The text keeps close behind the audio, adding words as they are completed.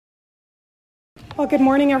Well, good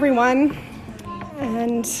morning, everyone,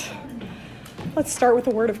 and let's start with a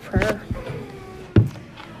word of prayer.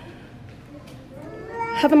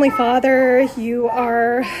 Heavenly Father, you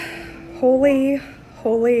are holy,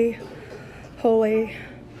 holy, holy,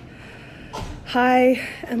 high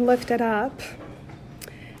and lifted up,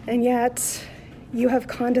 and yet you have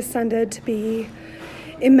condescended to be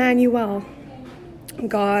Emmanuel,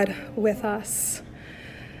 God with us.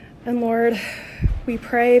 And Lord, we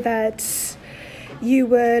pray that you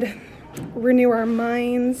would renew our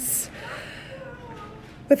minds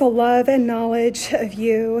with a love and knowledge of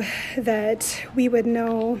you, that we would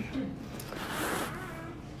know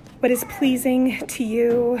what is pleasing to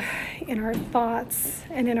you in our thoughts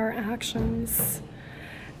and in our actions,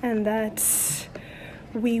 and that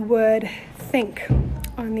we would think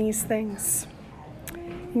on these things.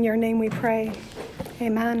 In your name we pray.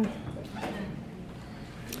 Amen.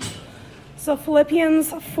 So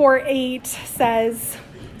Philippians 4:8 says,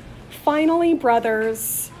 "Finally,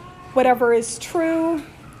 brothers, whatever is true,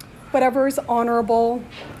 whatever is honorable,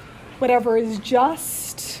 whatever is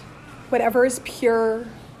just, whatever is pure,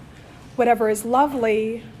 whatever is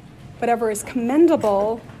lovely, whatever is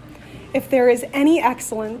commendable, if there is any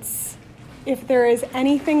excellence, if there is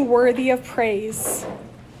anything worthy of praise,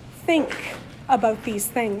 think about these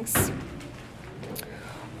things."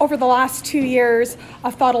 Over the last 2 years,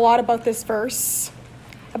 I've thought a lot about this verse,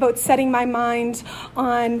 about setting my mind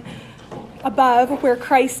on above where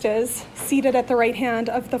Christ is, seated at the right hand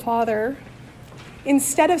of the Father,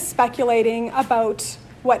 instead of speculating about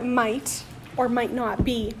what might or might not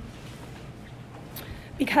be.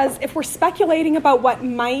 Because if we're speculating about what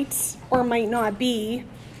might or might not be,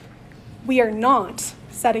 we are not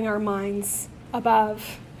setting our minds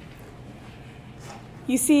above.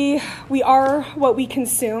 You see, we are what we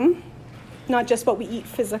consume, not just what we eat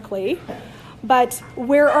physically, but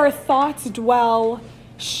where our thoughts dwell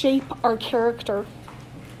shape our character.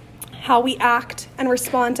 How we act and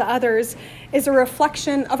respond to others is a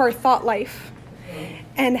reflection of our thought life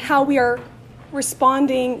and how we are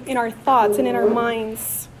responding in our thoughts and in our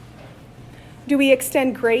minds. Do we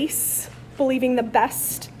extend grace, believing the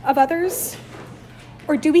best of others?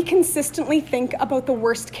 Or do we consistently think about the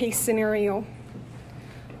worst case scenario?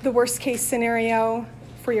 The worst case scenario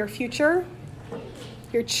for your future,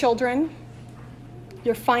 your children,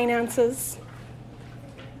 your finances,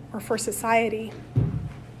 or for society.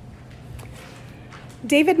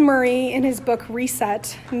 David Murray, in his book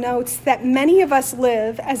Reset, notes that many of us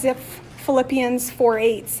live as if Philippians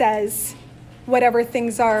 4:8 says, whatever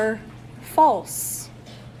things are false,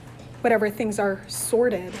 whatever things are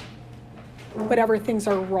sordid, whatever things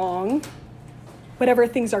are wrong, whatever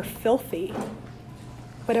things are filthy,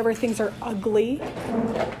 whatever things are ugly,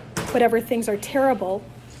 whatever things are terrible,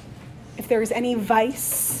 if there is any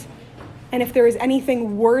vice, and if there is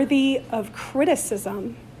anything worthy of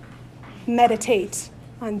criticism, meditate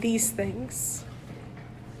on these things.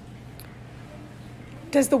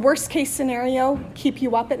 Does the worst case scenario keep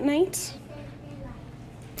you up at night?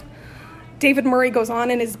 David Murray goes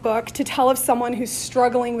on in his book to tell of someone who's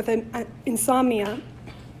struggling with insomnia.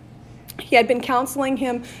 He had been counseling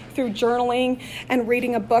him through journaling and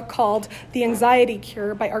reading a book called The Anxiety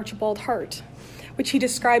Cure by Archibald Hart, which he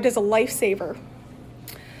described as a lifesaver.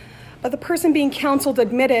 But the person being counseled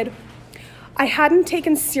admitted, "I hadn't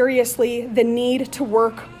taken seriously the need to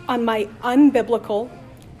work on my unbiblical,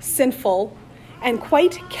 sinful, and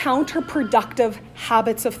quite counterproductive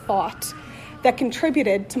habits of thought that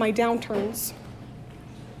contributed to my downturns.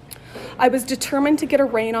 I was determined to get a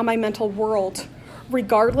rein on my mental world,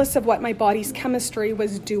 regardless of what my body's chemistry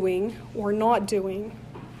was doing or not doing.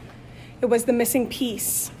 It was the missing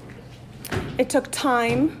piece. It took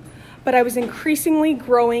time, but I was increasingly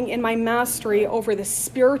growing in my mastery over the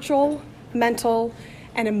spiritual, mental,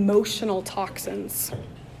 and emotional toxins.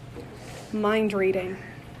 Mind reading,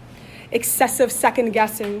 excessive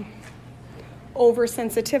second-guessing,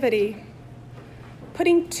 oversensitivity,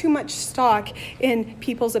 putting too much stock in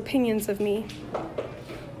people's opinions of me,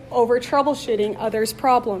 over troubleshooting others'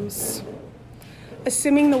 problems,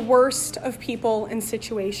 assuming the worst of people and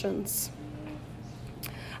situations.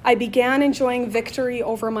 I began enjoying victory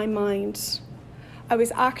over my mind. I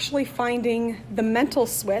was actually finding the mental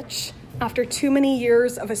switch after too many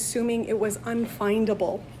years of assuming it was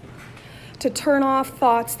unfindable, to turn off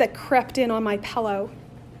thoughts that crept in on my pillow.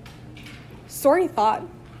 Sorry, thought,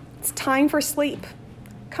 it's time for sleep.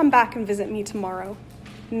 Come back and visit me tomorrow.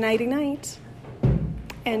 Nighty-night."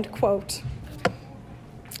 End quote.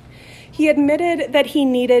 He admitted that he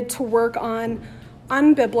needed to work on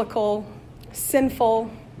unbiblical,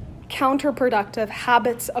 sinful, counterproductive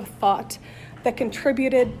habits of thought that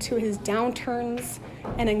contributed to his downturns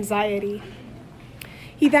and anxiety.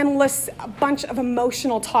 He then lists a bunch of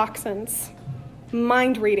emotional toxins,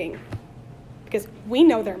 mind reading, because we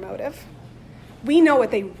know their motive. We know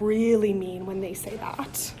what they really mean when they say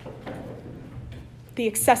that. The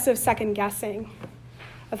excessive second guessing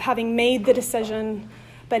of having made the decision,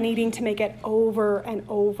 but needing to make it over and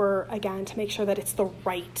over again to make sure that it's the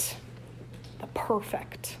right, the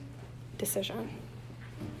perfect decision.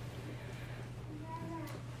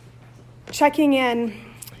 Checking in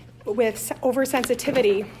with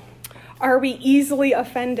oversensitivity. Are we easily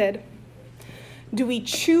offended? Do we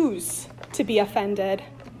choose to be offended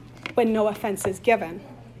when no offense is given?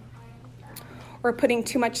 Or putting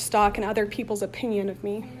too much stock in other people's opinion of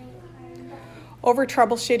me? Over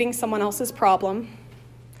troubleshooting someone else's problem,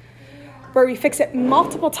 where we fix it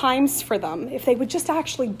multiple times for them if they would just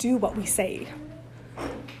actually do what we say.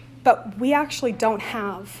 But we actually don't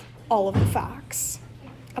have all of the facts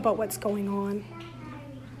about what's going on.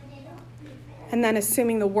 And then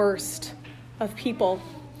assuming the worst of people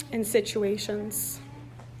and situations.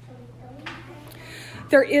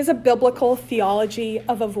 There is a biblical theology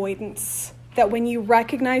of avoidance, that when you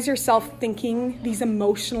recognize yourself thinking these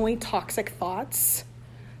emotionally toxic thoughts,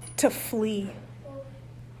 to flee,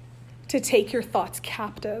 to take your thoughts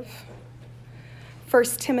captive.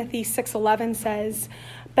 1 Timothy 6:11 says,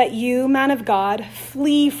 "But you, man of God,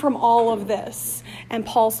 flee from all of this." And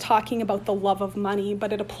Paul's talking about the love of money,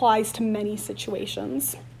 but it applies to many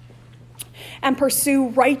situations. "And pursue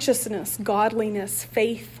righteousness, godliness,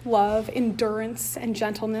 faith, love, endurance, and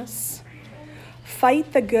gentleness.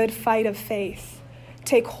 Fight the good fight of faith.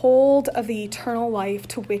 Take hold of the eternal life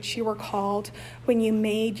to which you were called when you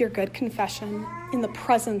made your good confession in the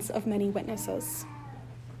presence of many witnesses."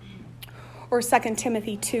 Or 2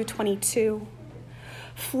 Timothy 2:22.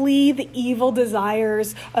 "Flee the evil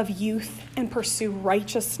desires of youth and pursue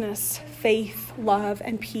righteousness, faith, love,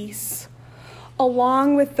 and peace,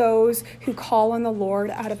 along with those who call on the Lord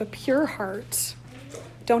out of a pure heart.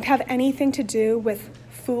 Don't have anything to do with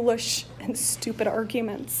foolish and stupid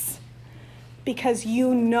arguments, because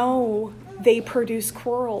you know they produce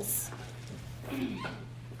quarrels."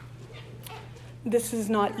 This is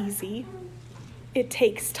not easy. It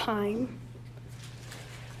takes time.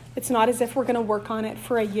 It's not as if we're going to work on it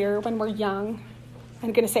for a year when we're young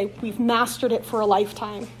and going to say we've mastered it for a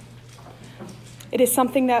lifetime. It is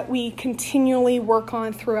something that we continually work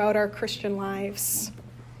on throughout our Christian lives.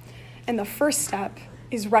 And the first step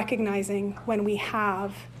is recognizing when we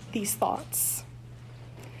have these thoughts.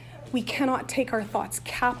 We cannot take our thoughts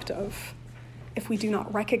captive if we do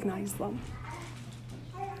not recognize them.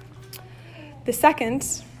 The second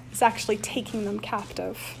is actually taking them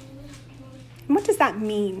captive. And what does that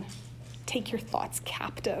mean? Take your thoughts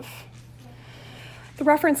captive. The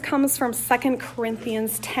reference comes from 2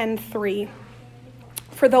 Corinthians 10:3.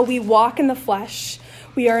 "For though we walk in the flesh,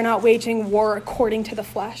 we are not waging war according to the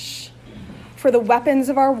flesh. For the weapons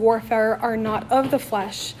of our warfare are not of the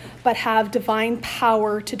flesh, but have divine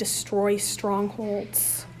power to destroy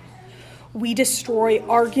strongholds. We destroy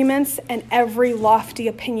arguments and every lofty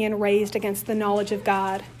opinion raised against the knowledge of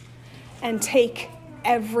God, and take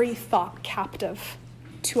every thought captive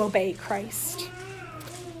to obey Christ."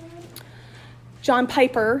 John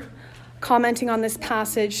Piper, commenting on this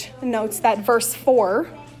passage, notes that verse 4,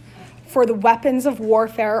 "For the weapons of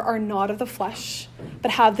warfare are not of the flesh,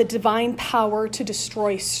 but have the divine power to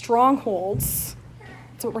destroy strongholds."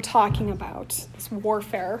 That's what we're talking about, this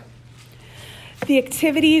warfare. The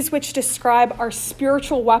activities which describe our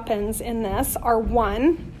spiritual weapons in this are: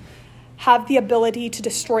 1, have the ability to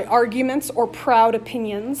destroy arguments or proud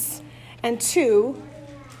opinions, and 2,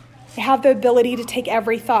 they have the ability to take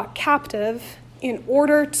every thought captive in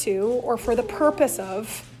order to, or for the purpose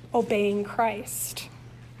of, obeying Christ.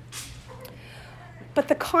 But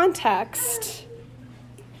the context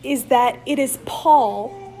is that it is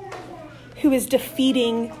Paul who is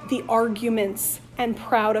defeating the arguments and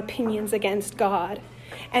proud opinions against God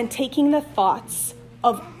and taking the thoughts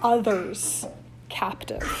of others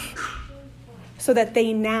captive, so that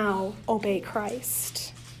they now obey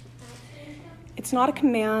Christ. It's not a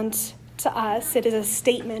command to us, it is a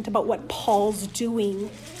statement about what Paul's doing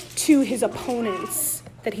to his opponents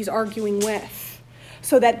that he's arguing with,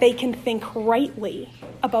 so that they can think rightly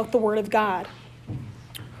about the Word of God.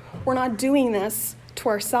 We're not doing this to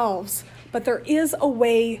ourselves, but there is a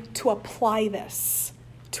way to apply this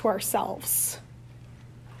to ourselves.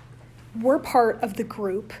 We're part of the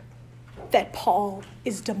group that Paul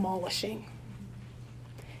is demolishing.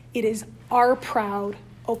 It is our proud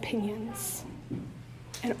opinions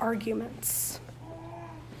and arguments,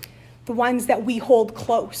 the ones that we hold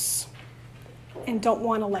close, and don't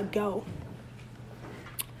want to let go.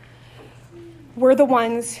 We're the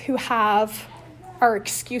ones who have our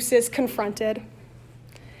excuses confronted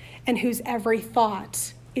and whose every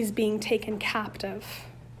thought is being taken captive.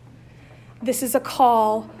 This is a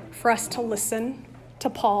call for us to listen to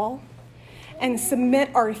Paul and submit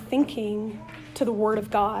our thinking to the Word of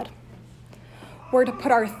God. We're to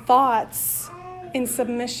put our thoughts in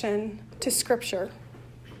submission to Scripture,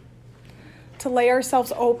 to lay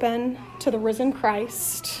ourselves open to the risen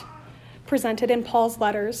Christ presented in Paul's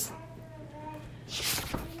letters,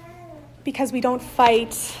 because we don't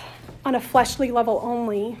fight on a fleshly level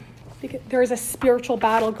only. Because there is a spiritual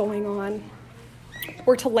battle going on.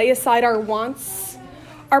 We're to lay aside our wants,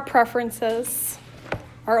 our preferences,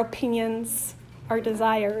 our opinions, our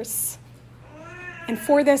desires. And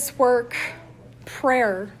for this work,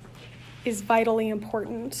 prayer is vitally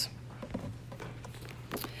important.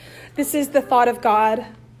 This is The Thought of God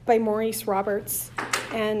by Maurice Roberts,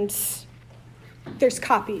 and there's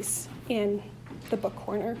copies in the book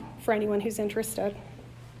corner for anyone who's interested.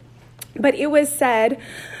 But it was said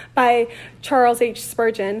by Charles H.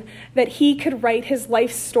 Spurgeon that he could write his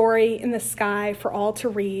life story in the sky for all to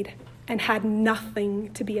read and had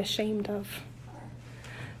nothing to be ashamed of.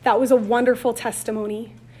 That was a wonderful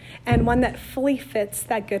testimony, and one that fully fits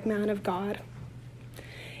that good man of God.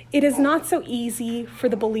 It is not so easy for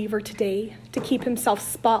the believer today to keep himself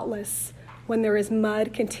spotless when there is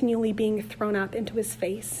mud continually being thrown up into his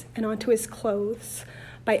face and onto his clothes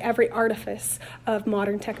by every artifice of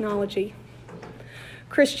modern technology.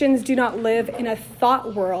 Christians do not live in a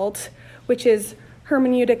thought world which is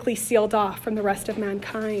hermeneutically sealed off from the rest of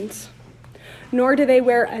mankind, nor do they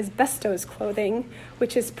wear asbestos clothing,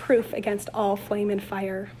 which is proof against all flame and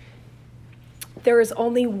fire. There is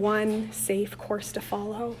only one safe course to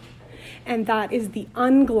follow, and that is the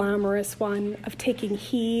unglamorous one of taking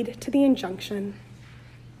heed to the injunction,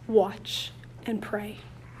 watch and pray.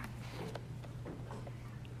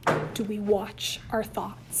 Do we watch our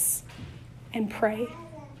thoughts and pray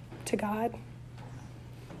to God?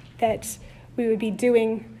 That we would be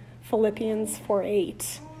doing Philippians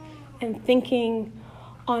 4:8 and thinking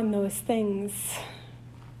on those things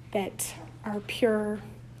that are pure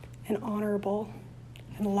and honorable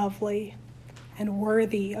and lovely and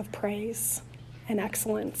worthy of praise and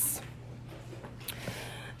excellence.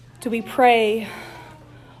 Do we pray,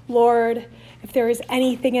 Lord, if there is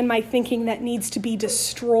anything in my thinking that needs to be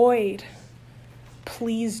destroyed,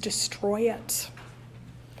 please destroy it.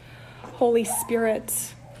 Holy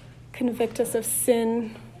Spirit, convict us of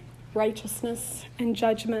sin, righteousness, and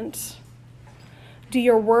judgment. Do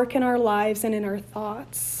your work in our lives and in our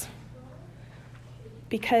thoughts,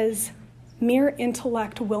 because mere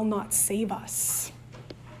intellect will not save us.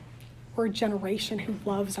 We're a generation who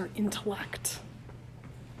loves our intellect.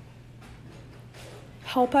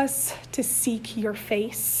 Help us to seek your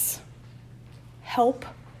face. Help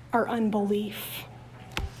our unbelief.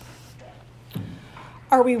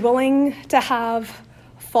 Are we willing to have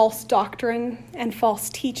false doctrine and false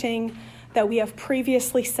teaching that we have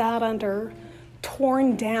previously sat under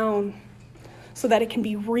torn down so that it can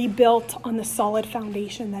be rebuilt on the solid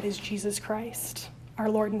foundation that is Jesus Christ, our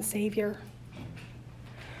Lord and Savior?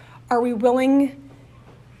 Are we willing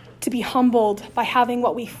to be humbled by having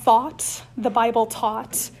what we thought the Bible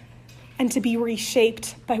taught and to be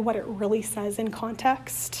reshaped by what it really says in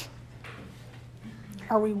context?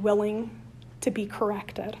 Are we willing to be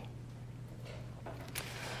corrected?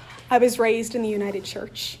 I was raised in the United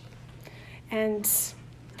Church, and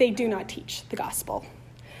they do not teach the gospel.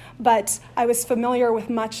 But I was familiar with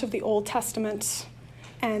much of the Old Testament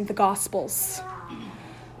and the Gospels.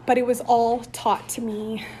 But it was all taught to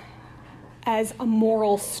me as a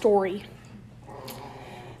moral story.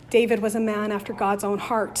 David was a man after God's own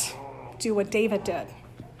heart. Do what David did.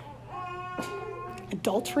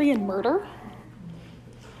 Adultery and murder?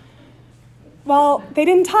 Well, they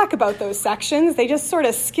didn't talk about those sections. They just sort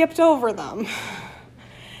of skipped over them.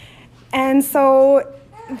 And so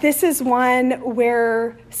this is one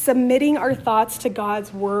where submitting our thoughts to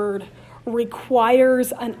God's word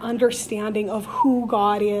requires an understanding of who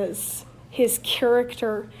God is, his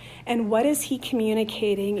character, and what is he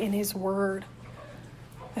communicating in his word?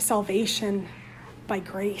 A salvation by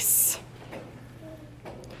grace.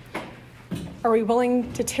 Are we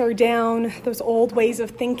willing to tear down those old ways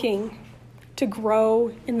of thinking to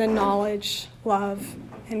grow in the knowledge, love,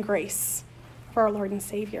 and grace of our Lord and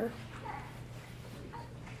Savior?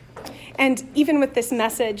 And even with this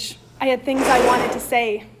message, I had things I wanted to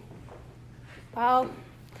say. Well,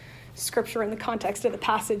 Scripture in the context of the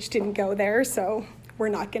passage didn't go there, so we're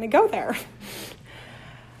not going to go there.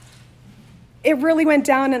 it really went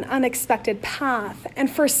down an unexpected path. And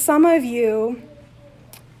for some of you,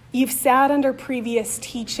 you've sat under previous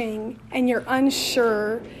teaching and you're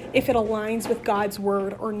unsure if it aligns with God's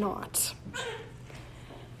word or not.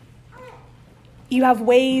 You have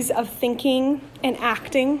ways of thinking and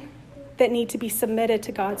acting that need to be submitted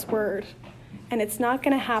to God's word. And it's not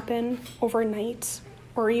going to happen overnight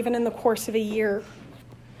or even in the course of a year.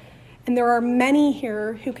 And there are many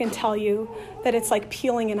here who can tell you that it's like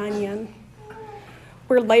peeling an onion,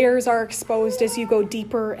 where layers are exposed as you go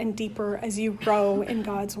deeper and deeper as you grow in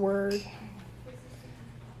God's word.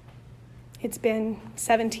 It's been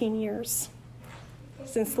 17 years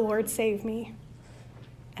since the Lord saved me,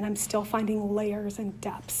 and I'm still finding layers and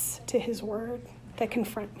depths to his word that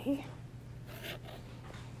confront me.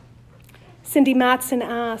 Cindy Matson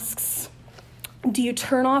asks, do you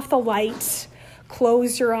turn off the light,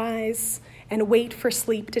 close your eyes, and wait for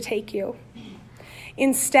sleep to take you?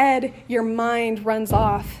 Instead, your mind runs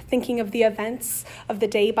off, thinking of the events of the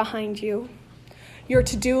day behind you, your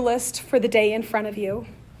to-do list for the day in front of you,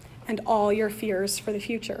 and all your fears for the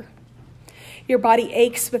future. Your body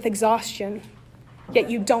aches with exhaustion, yet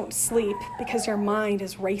you don't sleep because your mind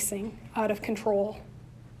is racing out of control.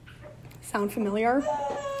 Sound familiar?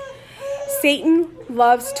 Satan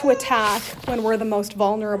loves to attack when we're the most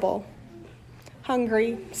vulnerable,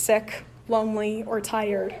 hungry, sick, lonely, or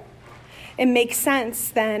tired. It makes sense,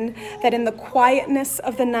 then, that in the quietness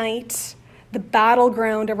of the night, the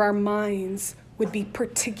battleground of our minds would be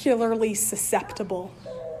particularly susceptible.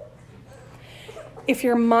 If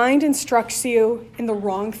your mind instructs you in the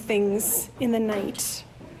wrong things in the night,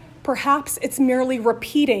 perhaps it's merely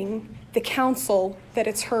repeating the counsel that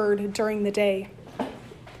it's heard during the day.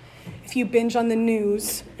 If you binge on the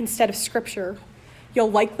news instead of scripture,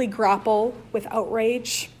 you'll likely grapple with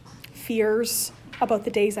outrage, fears about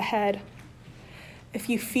the days ahead. If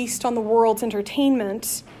you feast on the world's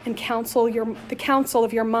entertainment and the counsel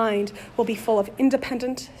of your mind will be full of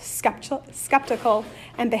independent, skeptical,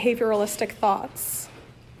 and behavioralistic thoughts.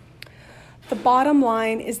 The bottom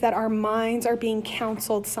line is that our minds are being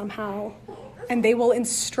counseled somehow, and they will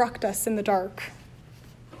instruct us in the dark.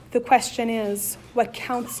 The question is, what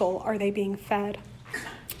counsel are they being fed?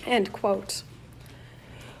 End quote.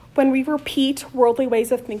 When we repeat worldly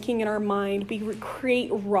ways of thinking in our mind, we create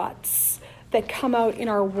ruts that come out in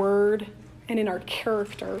our word and in our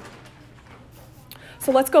character.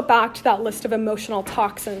 So let's go back to that list of emotional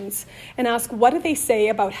toxins and ask, what do they say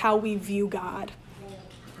about how we view God?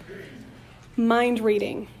 Mind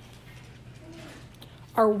reading.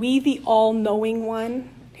 Are we the all-knowing one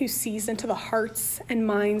who sees into the hearts and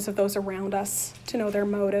minds of those around us to know their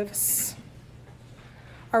motives?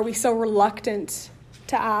 Are we so reluctant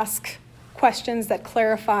to ask questions that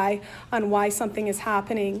clarify on why something is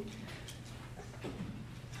happening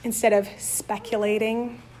instead of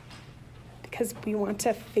speculating because we want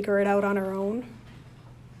to figure it out on our own?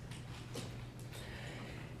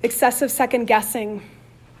 Excessive second guessing.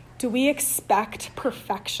 Do we expect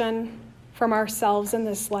perfection from ourselves in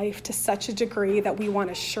this life to such a degree that we want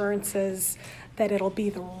assurances that it'll be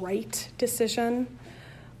the right decision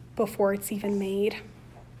before it's even made?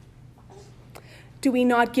 Do we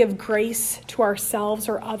not give grace to ourselves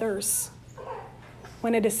or others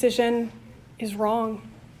when a decision is wrong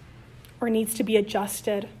or needs to be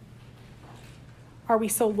adjusted? Are we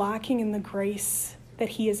so lacking in the grace that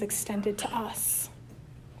he has extended to us?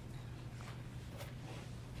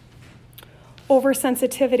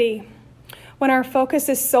 Oversensitivity. When our focus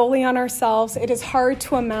is solely on ourselves, it is hard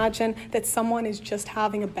to imagine that someone is just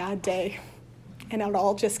having a bad day and it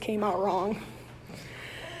all just came out wrong.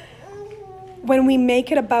 When we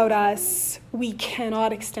make it about us, we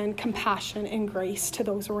cannot extend compassion and grace to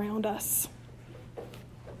those around us.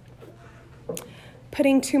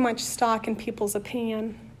 Putting too much stock in people's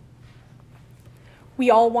opinion.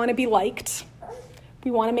 We all want to be liked.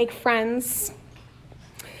 We want to make friends.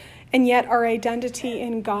 And yet our identity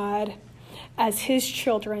in God as his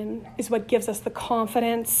children is what gives us the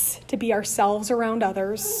confidence to be ourselves around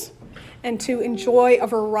others and to enjoy a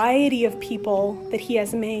variety of people that he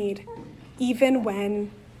has made, even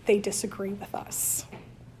when they disagree with us.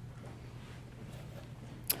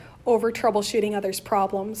 Over troubleshooting others'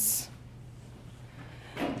 problems.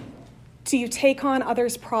 Do you take on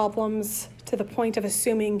others' problems to the point of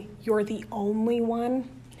assuming you're the only one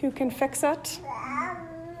who can fix it?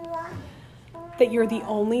 That you're the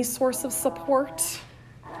only source of support?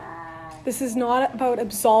 This is not about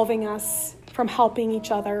absolving us from helping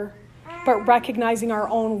each other, but recognizing our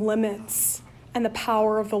own limits and the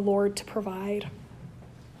power of the Lord to provide.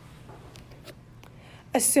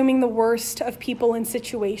 Assuming the worst of people and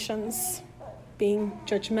situations, being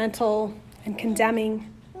judgmental, and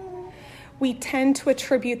condemning. We tend to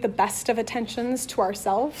attribute the best of intentions to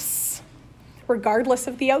ourselves, regardless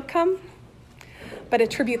of the outcome, but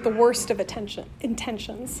attribute the worst of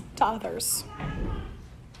intentions to others.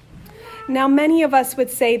 Now, many of us would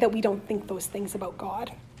say that we don't think those things about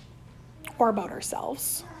God or about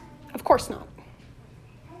ourselves. Of course not.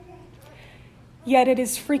 Yet it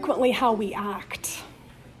is frequently how we act.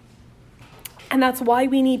 And that's why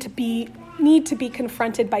we need to be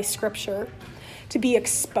confronted by Scripture, to be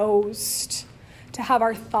exposed, to have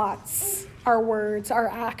our thoughts, our words, our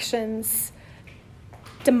actions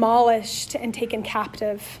demolished and taken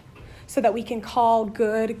captive so that we can call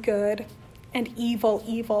good, good, and evil,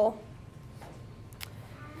 evil.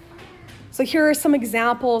 So here are some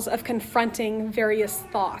examples of confronting various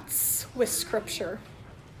thoughts with Scripture.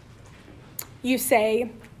 You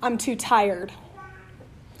say, I'm too tired.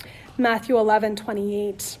 Matthew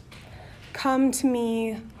 11:28. Come to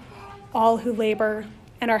me, all who labor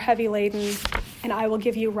and are heavy laden, and I will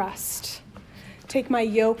give you rest. Take my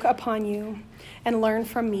yoke upon you and learn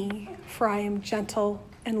from me, for I am gentle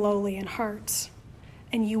and lowly in heart,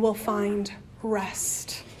 and you will find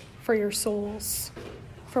rest for your souls.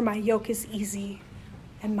 For my yoke is easy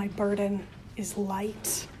and my burden is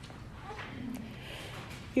light.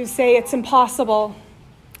 You say it's impossible.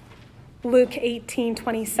 Luke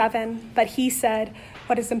 18:27, but he said,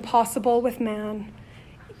 what is impossible with man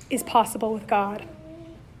is possible with God.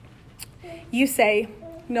 You say,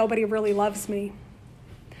 nobody really loves me.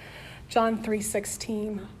 John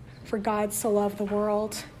 3:16, for God so loved the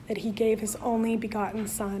world that he gave his only begotten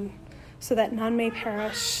Son, so that none may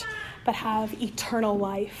perish, but have eternal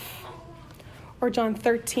life. Or John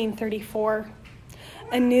 13:34,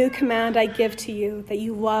 a new command I give to you, that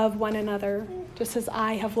you love one another, just as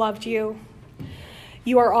I have loved you.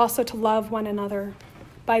 You are also to love one another.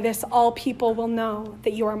 By this all people will know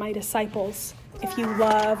that you are my disciples, if you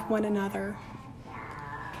love one another.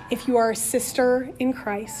 If you are a sister in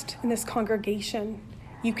Christ in this congregation,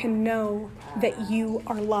 you can know that you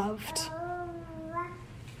are loved.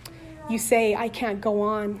 You say, I can't go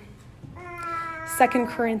on. 2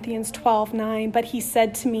 Corinthians 12:9, but he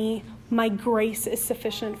said to me, my grace is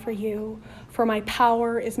sufficient for you, for my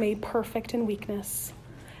power is made perfect in weakness.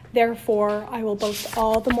 Therefore, I will boast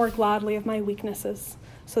all the more gladly of my weaknesses,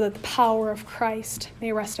 so that the power of Christ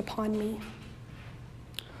may rest upon me.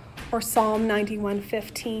 Or Psalm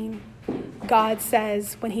 91:15, God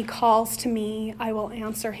says, when he calls to me, I will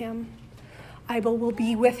answer him. I will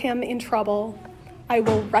be with him in trouble. I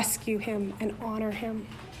will rescue him and honor him.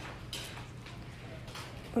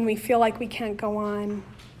 When we feel like we can't go on,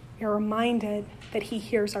 we are reminded that he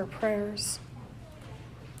hears our prayers.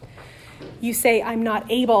 You say, I'm not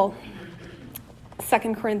able.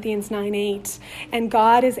 2 Corinthians 9:8, and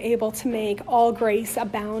God is able to make all grace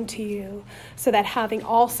abound to you, so that having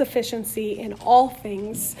all sufficiency in all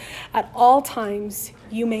things, at all times,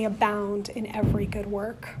 you may abound in every good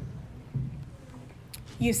work.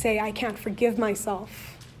 You say, I can't forgive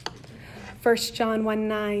myself. 1 John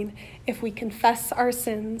 1:9, if we confess our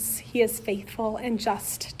sins, he is faithful and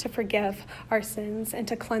just to forgive our sins and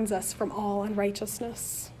to cleanse us from all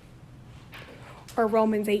unrighteousness. Or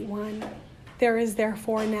Romans 8:1, there is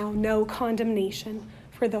therefore now no condemnation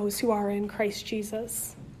for those who are in Christ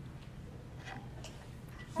Jesus.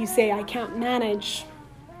 You say, I can't manage.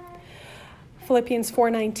 Philippians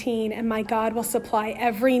 4:19, and my God will supply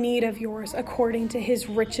every need of yours according to his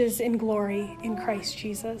riches in glory in Christ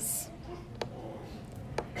Jesus.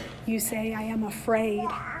 You say, I am afraid.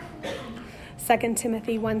 2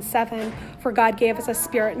 Timothy 1:7, for God gave us a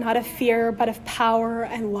spirit not of fear, but of power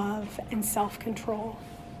and love and self-control.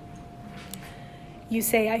 You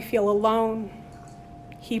say, I feel alone.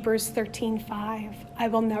 Hebrews 13:5, I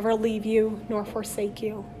will never leave you nor forsake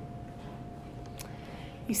you.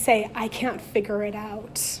 You say, I can't figure it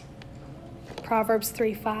out. Proverbs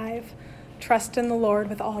 3:5, trust in the Lord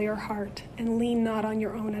with all your heart and lean not on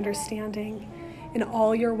your own understanding. In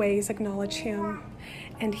all your ways acknowledge him,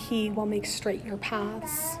 and he will make straight your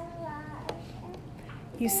paths.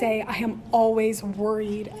 You say, I am always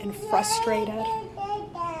worried and frustrated.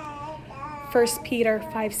 1 Peter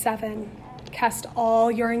 5:7, cast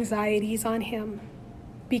all your anxieties on him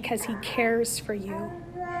because he cares for you.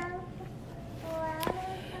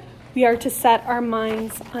 We are to set our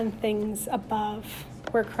minds on things above,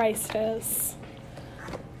 where Christ is.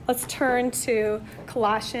 Let's turn to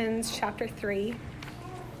Colossians chapter 3.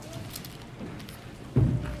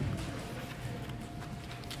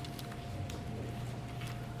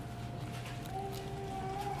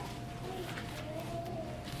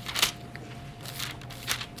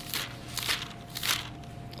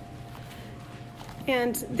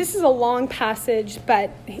 And this is a long passage,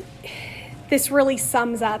 but this really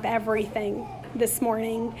sums up everything this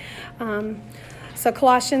morning. So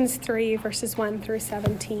Colossians 3, verses 1 through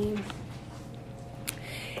 17.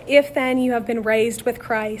 If then you have been raised with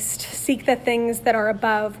Christ, seek the things that are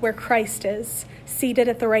above where Christ is, seated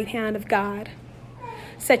at the right hand of God.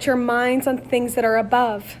 Set your minds on things that are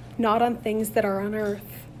above, not on things that are on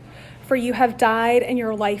earth. For you have died and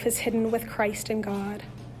your life is hidden with Christ in God.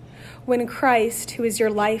 When Christ, who is your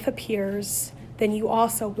life, appears, then you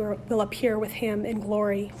also will appear with him in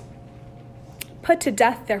glory. Put to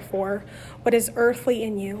death, therefore, what is earthly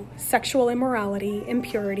in you: sexual immorality,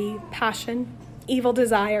 impurity, passion, evil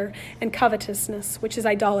desire, and covetousness, which is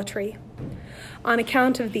idolatry. On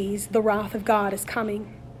account of these, the wrath of God is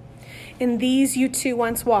coming. In these you too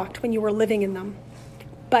once walked when you were living in them.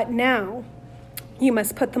 But now you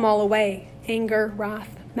must put them all away: anger,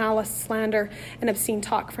 wrath, malice, slander, and obscene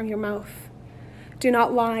talk from your mouth. Do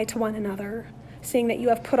not lie to one another, seeing that you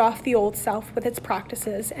have put off the old self with its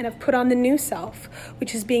practices and have put on the new self,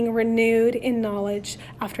 which is being renewed in knowledge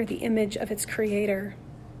after the image of its creator.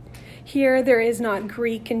 Here there is not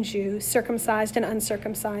Greek and Jew, circumcised and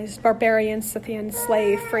uncircumcised, barbarian, Scythian,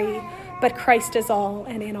 slave, free, but Christ is all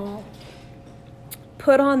and in all.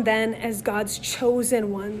 Put on then as God's chosen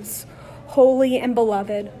ones, holy and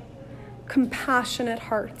beloved, compassionate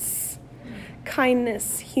hearts,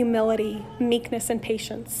 kindness, humility, meekness, and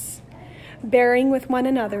patience, bearing with one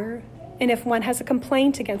another, and if one has a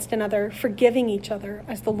complaint against another, forgiving each other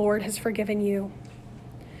as the Lord has forgiven you.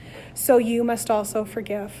 So you must also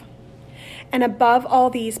forgive. And above all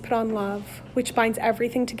these put on love, which binds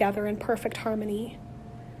everything together in perfect harmony.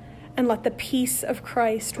 And let the peace of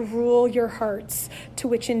Christ rule your hearts, to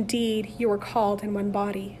which indeed you were called in one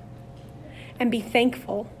body. And be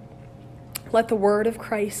thankful. Let the word of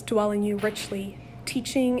Christ dwell in you richly,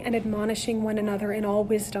 teaching and admonishing one another in all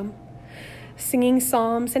wisdom, singing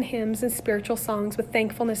psalms and hymns and spiritual songs with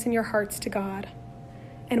thankfulness in your hearts to God.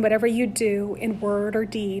 And whatever you do in word or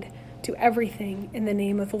deed, do everything in the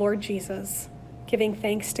name of the Lord Jesus, giving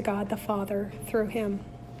thanks to God the Father through him.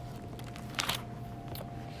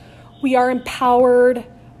 We are empowered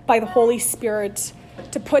by the Holy Spirit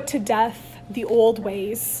to put to death the old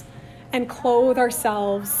ways and clothe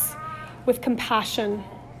ourselves with compassion,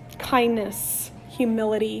 kindness,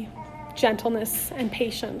 humility, gentleness, and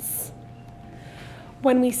patience.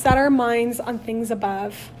 When we set our minds on things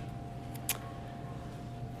above,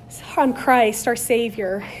 on Christ, our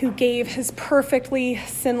Savior, who gave his perfectly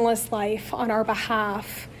sinless life on our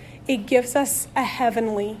behalf, it gives us a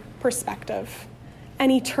heavenly perspective,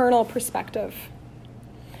 an eternal perspective.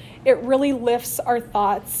 It really lifts our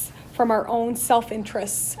thoughts from our own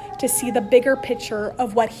self-interests to see the bigger picture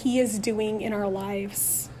of what he is doing in our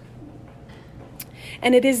lives.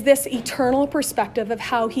 And it is this eternal perspective of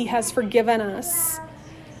how he has forgiven us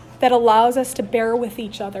that allows us to bear with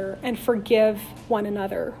each other and forgive one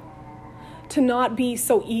another. To not be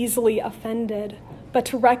so easily offended, but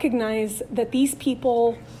to recognize that these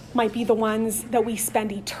people might be the ones that we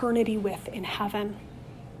spend eternity with in heaven.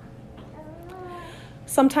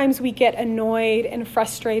 Sometimes we get annoyed and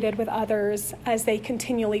frustrated with others as they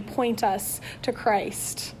continually point us to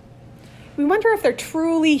Christ. We wonder if they're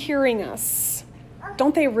truly hearing us.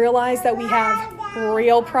 Don't they realize that we have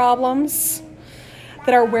real problems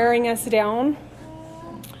that are wearing us down?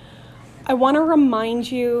 I want to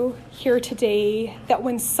remind you here today that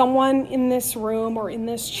when someone in this room or in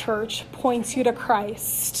this church points you to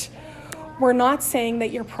Christ, we're not saying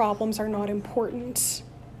that your problems are not important,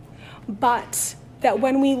 but that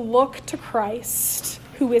when we look to Christ,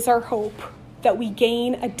 who is our hope, that we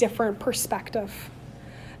gain a different perspective,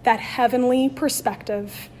 that heavenly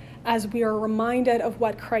perspective, as we are reminded of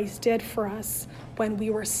what Christ did for us when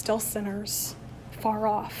we were still sinners, far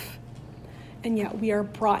off. And yet we are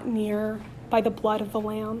brought near by the blood of the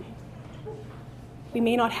Lamb. We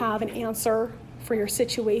may not have an answer for your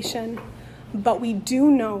situation, but we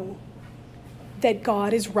do know that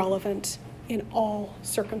God is relevant in all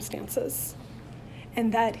circumstances,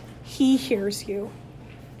 and that he hears you,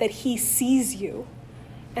 that he sees you,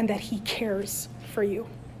 and that he cares for you.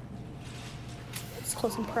 Let's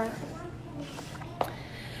close in prayer.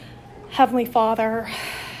 Heavenly Father,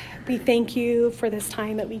 we thank you for this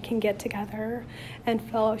time that we can get together and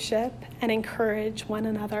fellowship and encourage one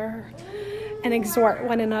another and exhort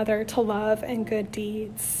one another to love and good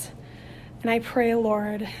deeds. And I pray,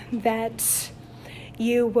 Lord, that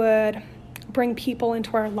you would bring people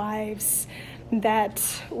into our lives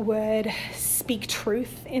that would speak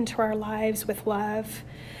truth into our lives with love,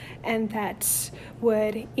 and that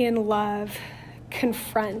would, in love,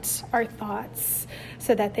 confront our thoughts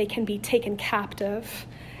so that they can be taken captive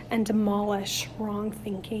and demolish wrong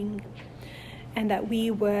thinking, and that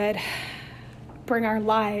we would bring our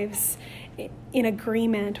lives in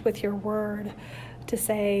agreement with your word to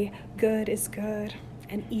say good is good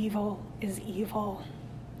and evil is evil.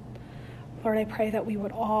 Lord, I pray that we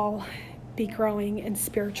would all be growing in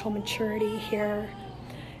spiritual maturity here,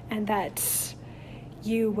 and that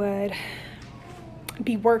you would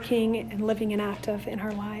be working and living and active in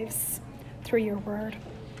our lives through your word.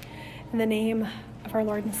 In the name of our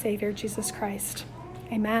Lord and Savior, Jesus Christ,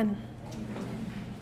 amen.